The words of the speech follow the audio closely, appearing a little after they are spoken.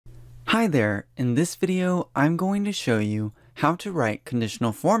Hi there, in this video I'm going to show you how to write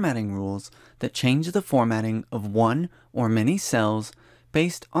conditional formatting rules that change the formatting of one or many cells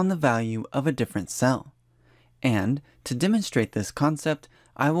based on the value of a different cell. And to demonstrate this concept,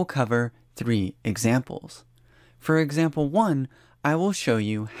 I will cover 3 examples. For example 1, I will show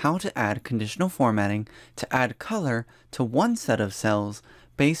you how to add conditional formatting to add color to one set of cells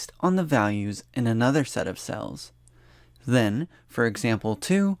based on the values in another set of cells. Then, for example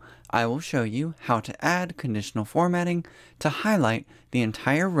 2, I will show you how to add conditional formatting to highlight the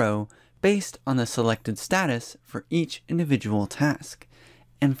entire row based on the selected status for each individual task.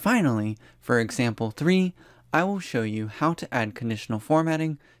 And finally, for example 3, I will show you how to add conditional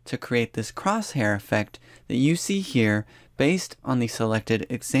formatting to create this crosshair effect that you see here based on the selected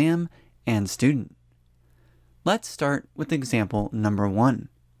exam and student. Let's start with example number 1.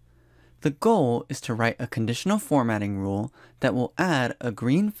 The goal is to write a conditional formatting rule that will add a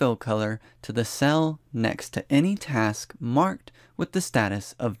green fill color to the cell next to any task marked with the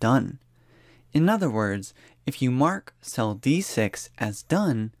status of done. In other words, if you mark cell D6 as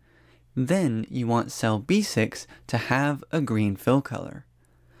done, then you want cell B6 to have a green fill color.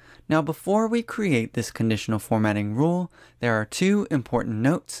 Now before we create this conditional formatting rule, there are 2 important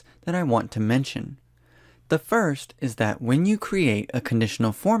notes that I want to mention. The first is that when you create a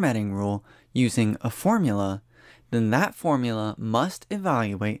conditional formatting rule using a formula, then that formula must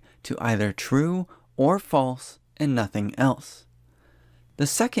evaluate to either true or false and nothing else. The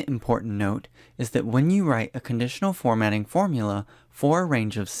second important note is that when you write a conditional formatting formula for a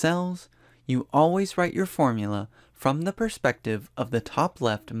range of cells, you always write your formula from the perspective of the top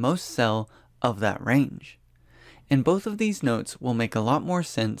leftmost cell of that range. And both of these notes will make a lot more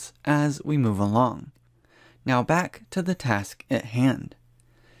sense as we move along. Now back to the task at hand.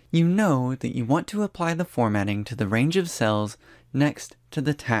 You know that you want to apply the formatting to the range of cells next to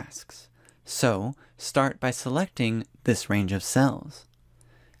the tasks. So start by selecting this range of cells.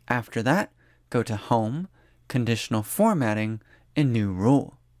 After that, go to Home, Conditional Formatting, and New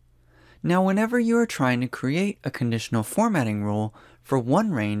Rule. Now whenever you are trying to create a conditional formatting rule for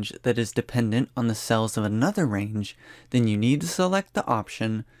one range that is dependent on the cells of another range, then you need to select the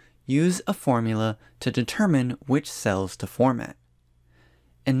option Use a formula to determine which cells to format.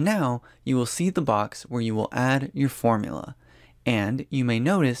 And now you will see the box where you will add your formula, and you may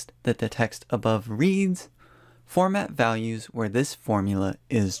notice that the text above reads, Format values where this formula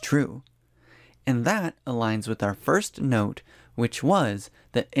is true. And that aligns with our first note, which was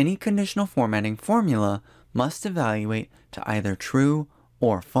that any conditional formatting formula must evaluate to either true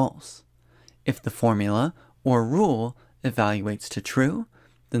or false. If the formula or rule evaluates to true,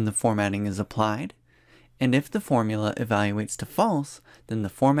 then the formatting is applied, and if the formula evaluates to false, then the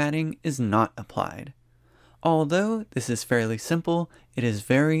formatting is not applied. Although this is fairly simple, it is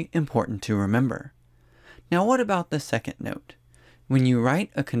very important to remember. Now what about the second note? When you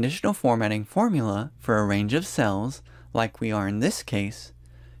write a conditional formatting formula for a range of cells, like we are in this case,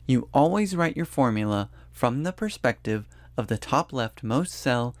 you always write your formula from the perspective of the top leftmost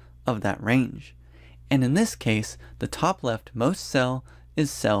cell of that range. And in this case, the top leftmost cell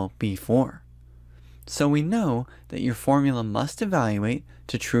is cell B4. So we know that your formula must evaluate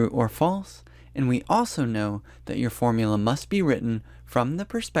to true or false, and we also know that your formula must be written from the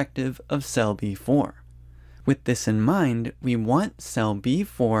perspective of cell B4. With this in mind, we want cell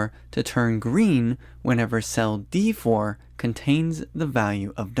B4 to turn green whenever cell D4 contains the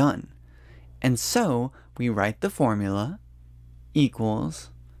value of done. And so we write the formula equals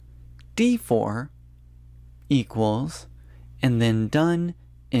D4 equals and then done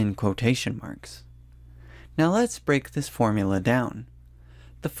in quotation marks. Now let's break this formula down.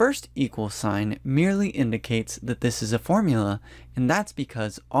 The first equal sign merely indicates that this is a formula, and that's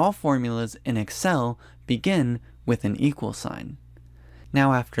because all formulas in Excel begin with an equal sign.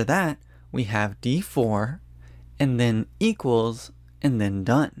 Now after that, we have D4, and then equals, and then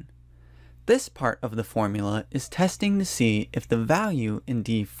done. This part of the formula is testing to see if the value in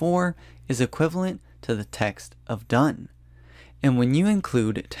D4 is equivalent to the text of done. And when you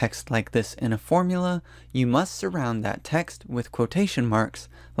include text like this in a formula, you must surround that text with quotation marks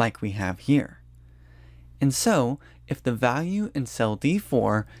like we have here. And so, if the value in cell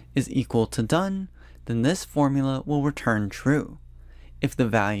D4 is equal to done, then this formula will return true. If the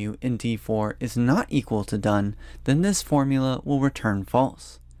value in D4 is not equal to done, then this formula will return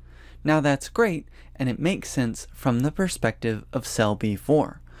false. Now that's great, and it makes sense from the perspective of cell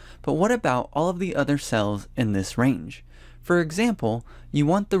B4. But what about all of the other cells in this range? For example, you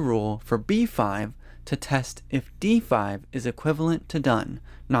want the rule for B5 to test if D5 is equivalent to done,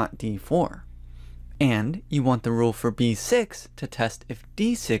 not D4. And you want the rule for B6 to test if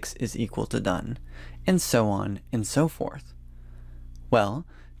D6 is equal to done, and so on and so forth. Well,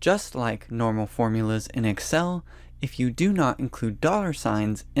 just like normal formulas in Excel, if you do not include dollar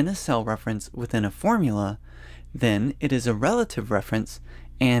signs in a cell reference within a formula, then it is a relative reference,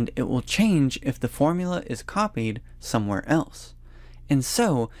 and it will change if the formula is copied somewhere else. And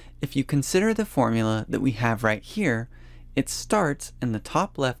so, if you consider the formula that we have right here, it starts in the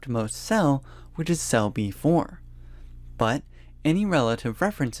top leftmost cell, which is cell B4. But any relative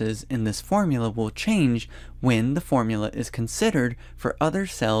references in this formula will change when the formula is considered for other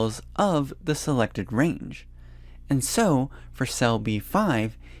cells of the selected range. And so, for cell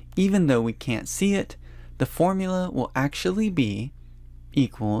B5, even though we can't see it, the formula will actually be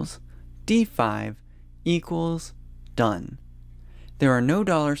equals D5 equals done. There are no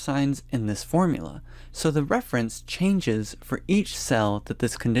dollar signs in this formula, so the reference changes for each cell that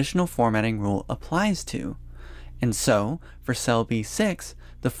this conditional formatting rule applies to. And so, for cell B6,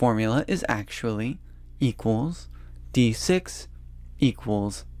 the formula is actually equals D6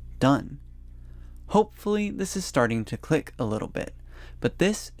 equals done. Hopefully this is starting to click a little bit, but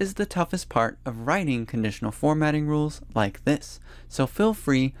this is the toughest part of writing conditional formatting rules like this, so feel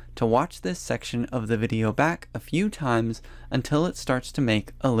free to watch this section of the video back a few times until it starts to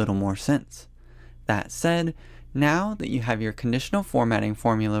make a little more sense. That said, now that you have your conditional formatting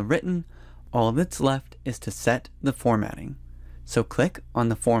formula written, all that's left is to set the formatting. So click on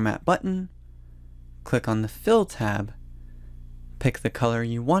the Format button, click on the Fill tab, pick the color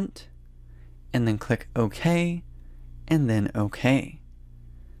you want, and then click OK, and then OK.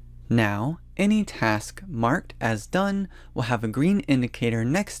 Now, any task marked as done will have a green indicator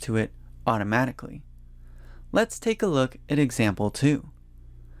next to it automatically. Let's take a look at example 2.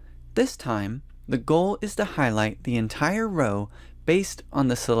 This time, the goal is to highlight the entire row based on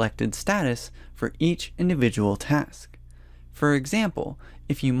the selected status for each individual task. For example,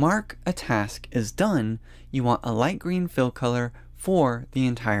 if you mark a task as done, you want a light green fill color for the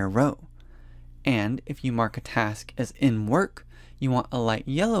entire row. And if you mark a task as in work, you want a light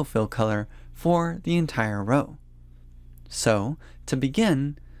yellow fill color for the entire row. So, to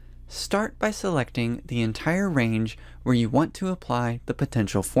begin, start by selecting the entire range where you want to apply the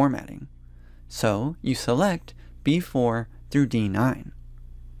potential formatting. So, you select B4 through D9.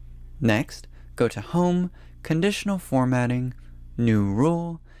 Next, go to Home, Conditional Formatting, New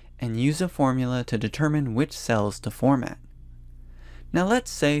Rule, and use a formula to determine which cells to format. Now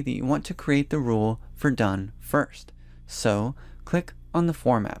let's say that you want to create the rule for done first, so click on the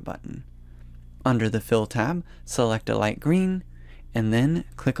Format button. Under the Fill tab, select a light green, and then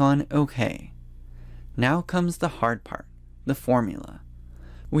click on OK. Now comes the hard part, the formula.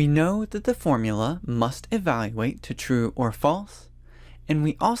 We know that the formula must evaluate to true or false, and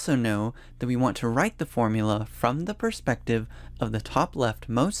we also know that we want to write the formula from the perspective of the top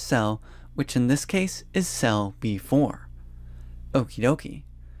leftmost cell, which in this case is cell B4. Okie dokie.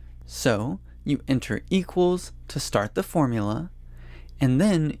 So, you enter equals to start the formula, and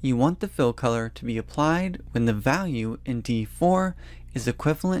then you want the fill color to be applied when the value in D4 is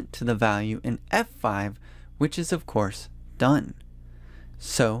equivalent to the value in F5, which is of course done.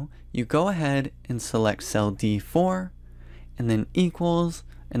 So you go ahead and select cell D4, and then equals,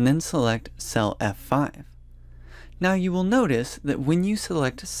 and then select cell F5. Now you will notice that when you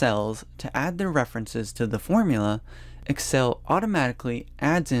select cells to add their references to the formula, Excel automatically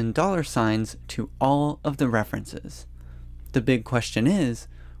adds in dollar signs to all of the references. The big question is,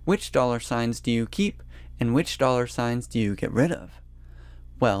 which dollar signs do you keep and which dollar signs do you get rid of?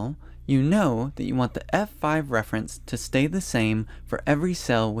 Well, you know that you want the F5 reference to stay the same for every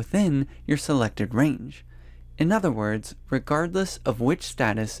cell within your selected range. In other words, regardless of which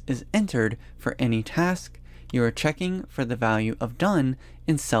status is entered for any task, you are checking for the value of done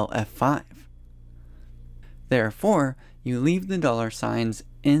in cell F5. Therefore, you leave the dollar signs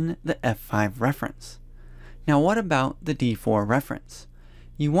in the F5 reference. Now what about the D4 reference?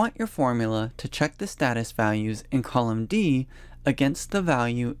 You want your formula to check the status values in column D against the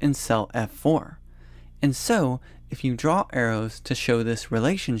value in cell F4. And so, if you draw arrows to show this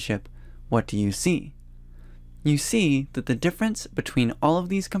relationship, what do you see? You see that the difference between all of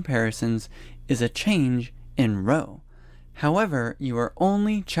these comparisons is a change in row. However, you are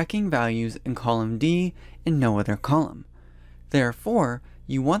only checking values in column D and no other column. Therefore,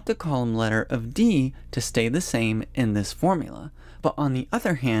 you want the column letter of D to stay the same in this formula, but on the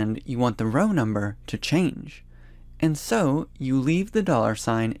other hand, you want the row number to change. And so, you leave the dollar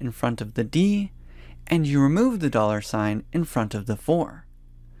sign in front of the D, and you remove the dollar sign in front of the 4.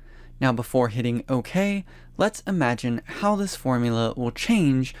 Now before hitting OK, let's imagine how this formula will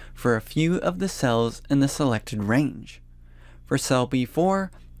change for a few of the cells in the selected range. For cell B4,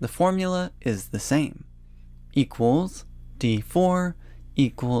 the formula is the same. Equals D4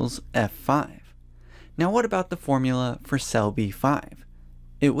 equals F5. Now what about the formula for cell B5?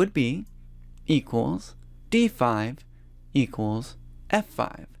 It would be equals D5 equals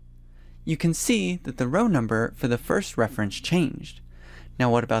F5. You can see that the row number for the first reference changed. Now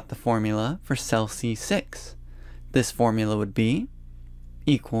what about the formula for cell C6? This formula would be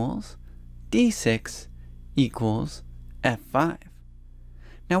equals D6 equals F5.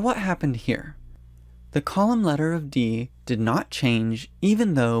 Now what happened here? The column letter of D did not change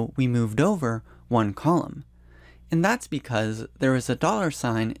even though we moved over one column. And that's because there is a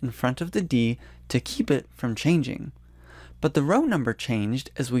 $sign in front of the D to keep it from changing. But the row number changed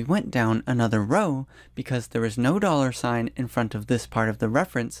as we went down another row because there is no $sign in front of this part of the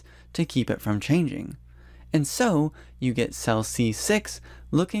reference to keep it from changing. And so you get cell C6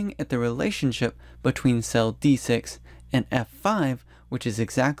 looking at the relationship between cell D6 and F5, which is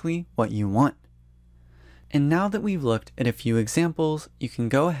exactly what you want. And now that we've looked at a few examples, you can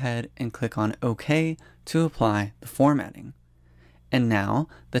go ahead and click on OK to apply the formatting. And now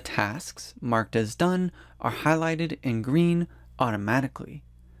the tasks marked as done are highlighted in green automatically.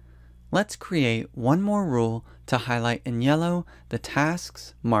 Let's create one more rule to highlight in yellow the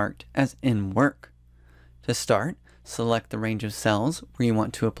tasks marked as in work. To start, select the range of cells where you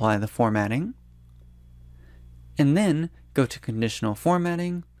want to apply the formatting, and then go to Conditional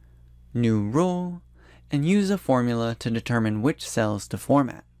Formatting, New Rule, and use a formula to determine which cells to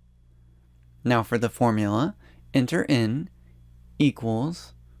format. Now for the formula, enter in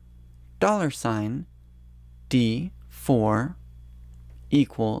equals $D4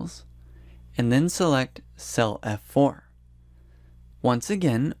 equals, and then select cell F4. Once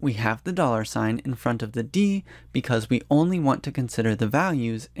again, we have the $sign in front of the D because we only want to consider the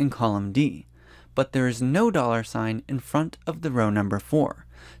values in column D, but there is no $sign in front of the row number 4,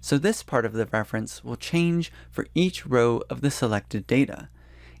 so this part of the reference will change for each row of the selected data.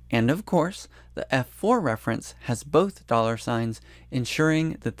 And of course, the F4 reference has both $signs,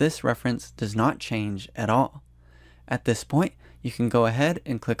 ensuring that this reference does not change at all. At this point, you can go ahead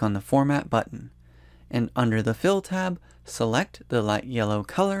and click on the Format button. And under the Fill tab, select the light yellow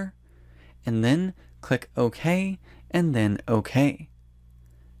color, and then click OK, and then OK.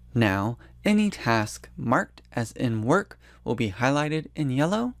 Now, any task marked as in work will be highlighted in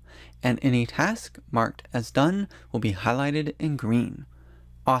yellow, and any task marked as done will be highlighted in green.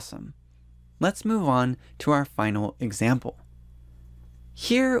 Awesome. Let's move on to our final example.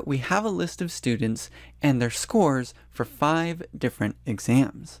 Here we have a list of students and their scores for 5 different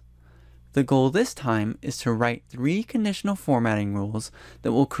exams. The goal this time is to write 3 conditional formatting rules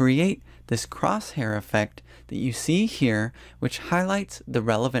that will create this crosshair effect that you see here, which highlights the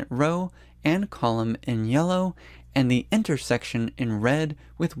relevant row and column in yellow and the intersection in red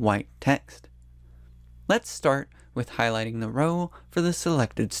with white text. Let's start with highlighting the row for the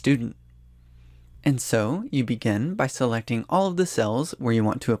selected student. And so you begin by selecting all of the cells where you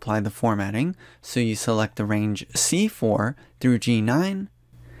want to apply the formatting, so you select the range C4 through G9,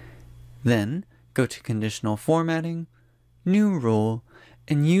 then go to Conditional Formatting, New Rule,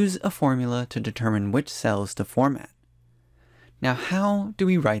 and use a formula to determine which cells to format. Now how do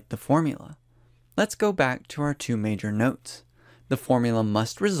we write the formula? Let's go back to our 2 major notes. The formula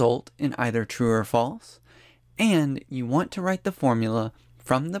must result in either true or false, and you want to write the formula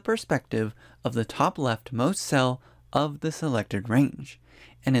from the perspective of the top leftmost cell of the selected range,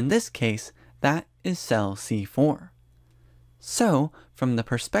 and in this case, that is cell C4. So, from the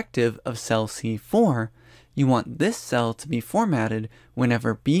perspective of cell C4, you want this cell to be formatted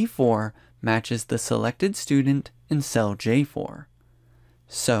whenever B4 matches the selected student in cell J4.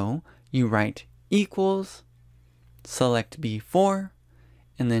 So, you write equals, select B4,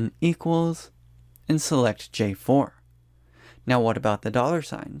 and then equals, and select J4. Now what about the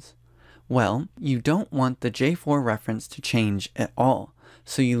 $signs? Well, you don't want the J4 reference to change at all,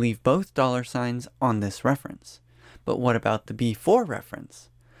 so you leave both $signs on this reference. But what about the B4 reference?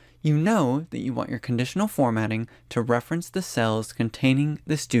 You know that you want your conditional formatting to reference the cells containing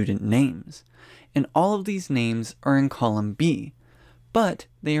the student names, and all of these names are in column B, but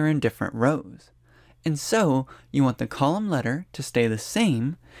they are in different rows. And so you want the column letter to stay the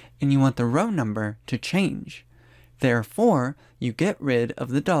same, and you want the row number to change. Therefore, you get rid of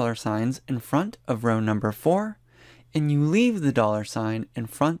the $signs in front of row number 4, and you leave the $sign in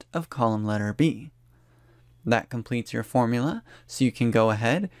front of column letter B. That completes your formula, so you can go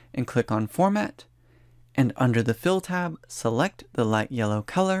ahead and click on Format, and under the Fill tab, select the light yellow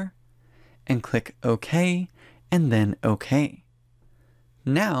color, and click OK, and then OK.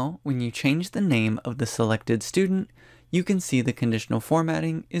 Now, when you change the name of the selected student, you can see the conditional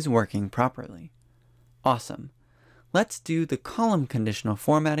formatting is working properly. Awesome. Let's do the column conditional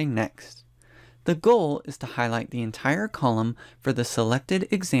formatting next. The goal is to highlight the entire column for the selected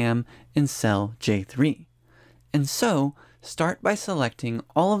exam in cell J3. And so, start by selecting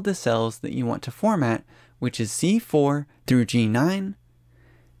all of the cells that you want to format, which is C4 through G9,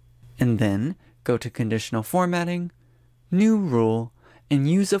 and then go to Conditional Formatting, New Rule, and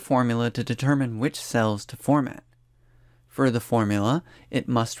use a formula to determine which cells to format. For the formula, it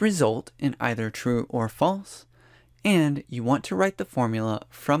must result in either true or false, and you want to write the formula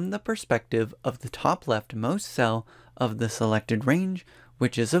from the perspective of the top leftmost cell of the selected range,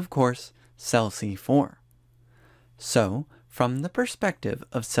 which is of course cell C4. So, from the perspective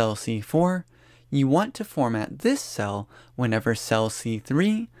of cell C4, you want to format this cell whenever cell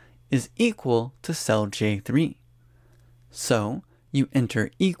C3 is equal to cell J3. So, you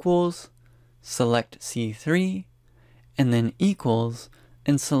enter equals, select C3, and then equals,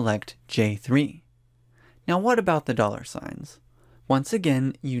 and select J3. Now what about the dollar signs? Once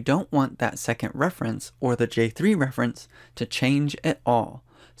again, you don't want that second reference, or the J3 reference, to change at all,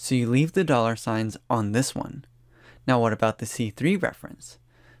 so you leave the dollar signs on this one. Now what about the C3 reference?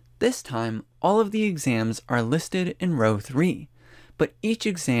 This time, all of the exams are listed in row 3, but each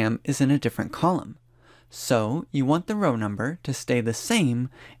exam is in a different column. So you want the row number to stay the same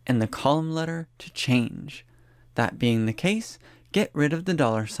and the column letter to change. That being the case, get rid of the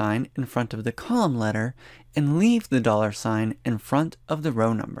dollar sign in front of the column letter and leave the dollar sign in front of the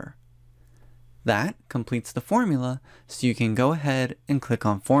row number. That completes the formula, so you can go ahead and click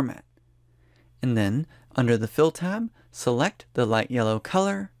on Format. And then, under the Fill tab, select the light yellow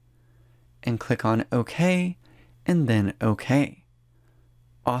color, and click on OK, and then OK.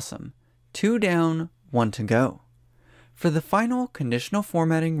 Awesome. 2 down, 1 to go. For the final conditional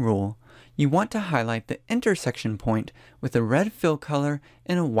formatting rule, you want to highlight the intersection point with a red fill color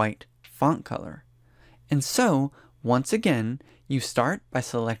and a white font color. And so, once again, you start by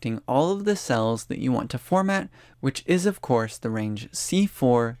selecting all of the cells that you want to format, which is of course the range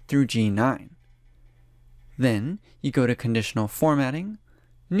C4 through G9. Then, you go to Conditional Formatting,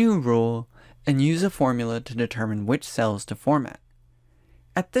 New Rule, and use a formula to determine which cells to format.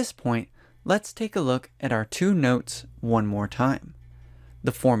 At this point, let's take a look at our 2 notes one more time.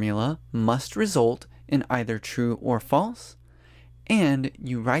 The formula must result in either true or false, and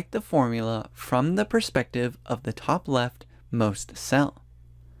you write the formula from the perspective of the top leftmost cell.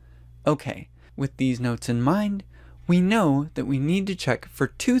 Okay, with these notes in mind, we know that we need to check for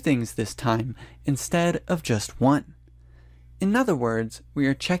 2 things this time instead of just 1. In other words, we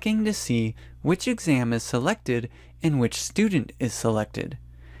are checking to see which exam is selected and which student is selected.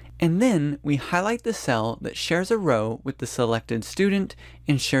 And then we highlight the cell that shares a row with the selected student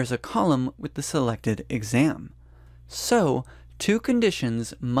and shares a column with the selected exam. So, 2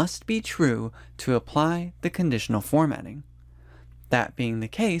 conditions must be true to apply the conditional formatting. That being the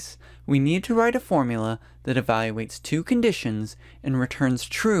case, we need to write a formula that evaluates 2 conditions and returns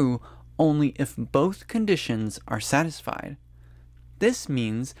true only if both conditions are satisfied. This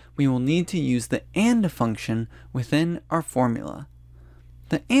means we will need to use the AND function within our formula.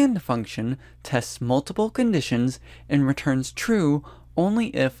 The AND function tests multiple conditions and returns true only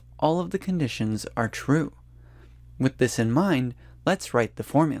if all of the conditions are true. With this in mind, let's write the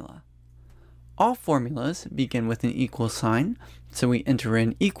formula. All formulas begin with an equal sign, so we enter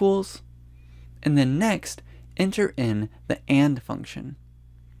in equals, and then next, enter in the AND function.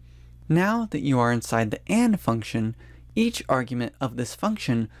 Now that you are inside the AND function, each argument of this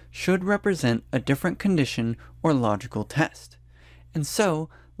function should represent a different condition or logical test. And so,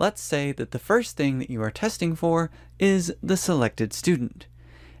 let's say that the first thing that you are testing for is the selected student.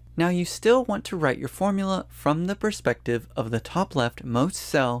 Now you still want to write your formula from the perspective of the top leftmost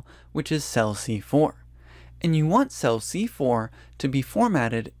cell, which is cell C4. And you want cell C4 to be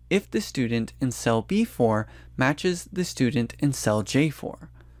formatted if the student in cell B4 matches the student in cell J4.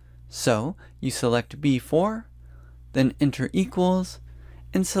 So, you select B4, then enter equals,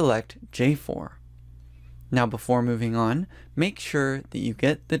 and select J4. Now before moving on, make sure that you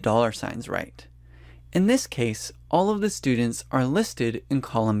get the dollar signs right. In this case, all of the students are listed in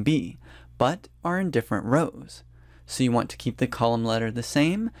column B, but are in different rows. So you want to keep the column letter the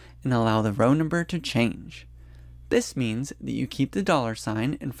same and allow the row number to change. This means that you keep the dollar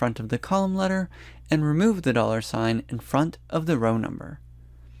sign in front of the column letter and remove the dollar sign in front of the row number.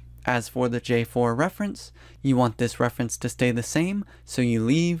 As for the J4 reference, you want this reference to stay the same, so you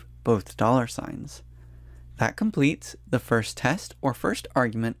leave both dollar signs. That completes the first test or first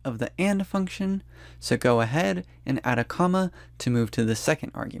argument of the AND function, so go ahead and add a comma to move to the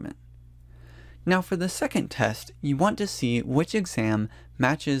second argument. Now for the second test, you want to see which exam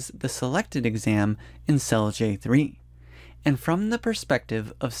matches the selected exam in cell J3. And from the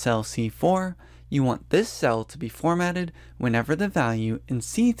perspective of cell C4, you want this cell to be formatted whenever the value in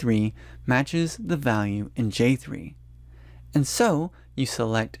C3 matches the value in J3. And so you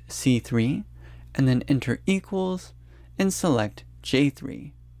select C3, and then enter equals, and select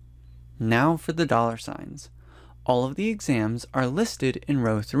J3. Now for the dollar signs. All of the exams are listed in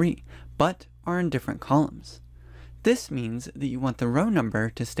row 3, but are in different columns. This means that you want the row number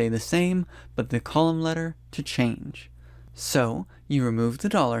to stay the same, but the column letter to change. So you remove the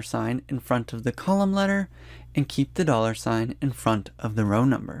dollar sign in front of the column letter, and keep the dollar sign in front of the row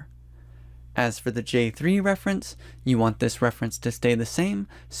number. As for the J3 reference, you want this reference to stay the same,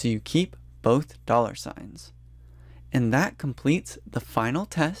 so you keep both dollar signs. And that completes the final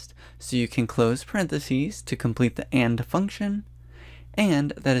test, so you can close parentheses to complete the AND function.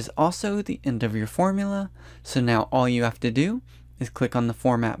 And that is also the end of your formula, so now all you have to do is click on the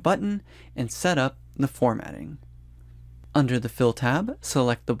Format button and set up the formatting. Under the Fill tab,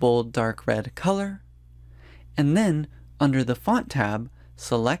 select the bold dark red color, and then under the Font tab,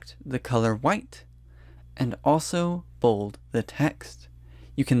 select the color white, and also bold the text.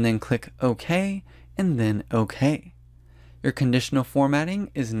 You can then click OK and then OK. Your conditional formatting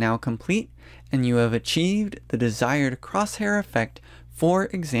is now complete, and you have achieved the desired crosshair effect for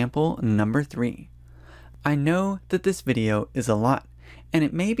example number 3. I know that this video is a lot, and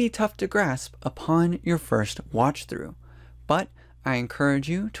it may be tough to grasp upon your first watch through, but I encourage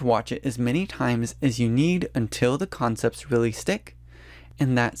you to watch it as many times as you need until the concepts really stick.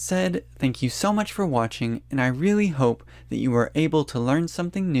 And that said, thank you so much for watching, and I really hope that you were able to learn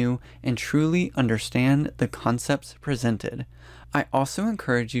something new and truly understand the concepts presented. I also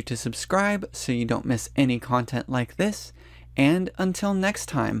encourage you to subscribe so you don't miss any content like this, and until next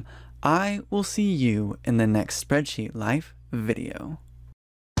time, I will see you in the next Spreadsheet Life video.